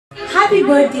Happy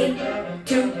birthday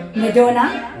to Madonna,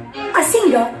 a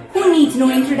singer who needs no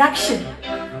introduction,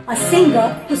 a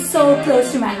singer who's so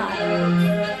close to my heart.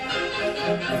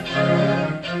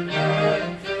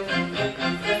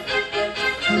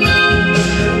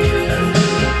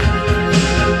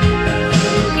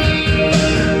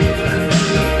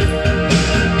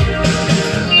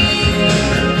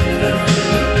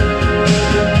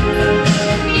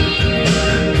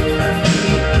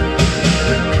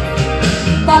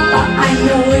 Papa, I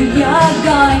know you're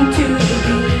going to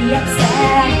be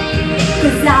upset,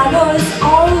 'cause I was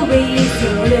always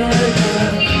your little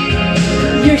girl.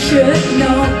 You should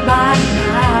know by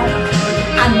now,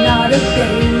 I'm not a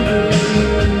baby.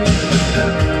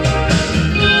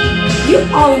 You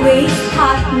always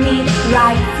taught me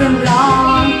right from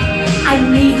wrong. I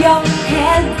need your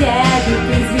help, Daddy,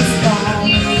 please be strong.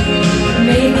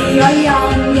 Maybe you're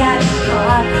young at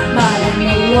heart, but I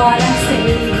know what I'm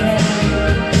saying.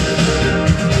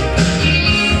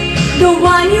 The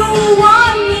one you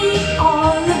want me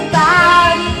all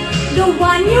about, the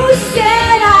one you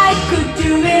said I could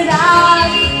do without,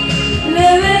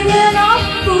 living in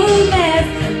awfulness,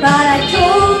 but I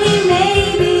told me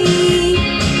maybe.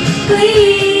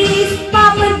 Please,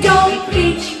 Papa, don't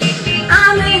preach,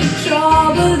 I'm in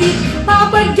trouble deep.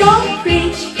 Papa, don't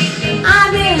preach,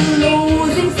 I've been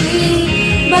losing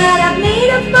sleep, but I've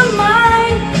made up my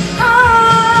mind,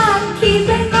 I'm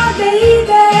keeping my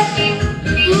baby.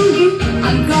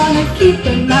 I'm gonna keep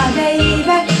him, my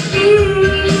baby.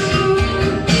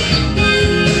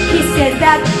 He says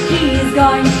that he's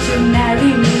going to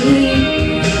marry me.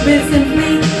 We'll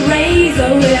simply raise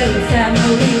a little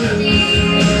family.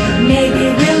 Maybe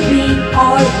we'll be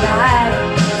alright,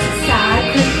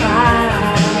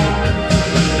 sacrifice.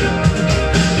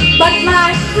 But my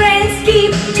friends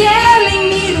keep telling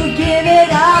me to give it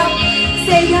up.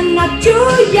 Say you're not too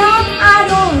young, I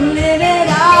don't live it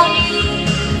up.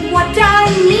 What I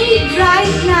need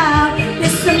right now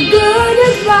is some good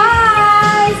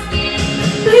advice.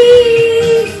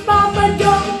 Please, Papa,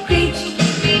 don't preach,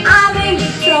 I'm in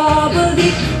trouble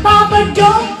deep. Papa,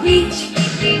 don't preach,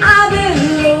 I've been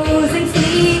losing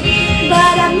sleep,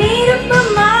 but I made up my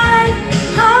mind,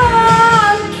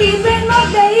 I'm keeping my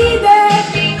baby.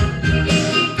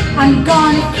 I'm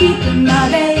gonna keep my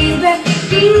baby.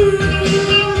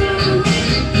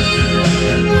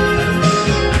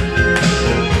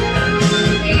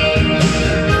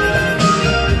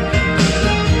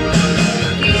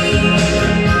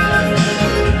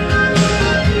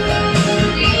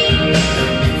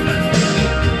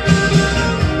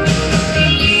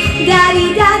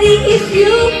 If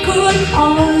you could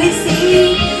only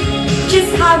see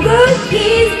just how good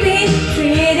he's been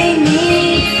treating me,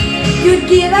 you'd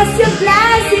give us your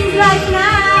blessings right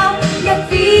now that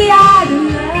we are in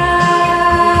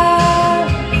love.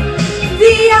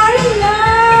 We are in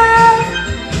love.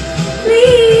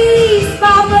 Please,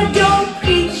 Papa, don't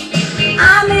preach,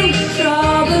 I'm in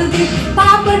trouble deep.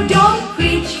 Papa, don't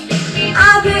preach,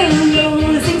 I've been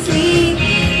losing sleep,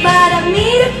 but I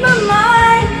made up my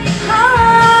mind,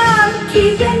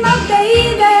 keeping my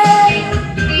baby.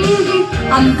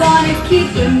 I'm gonna keep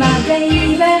my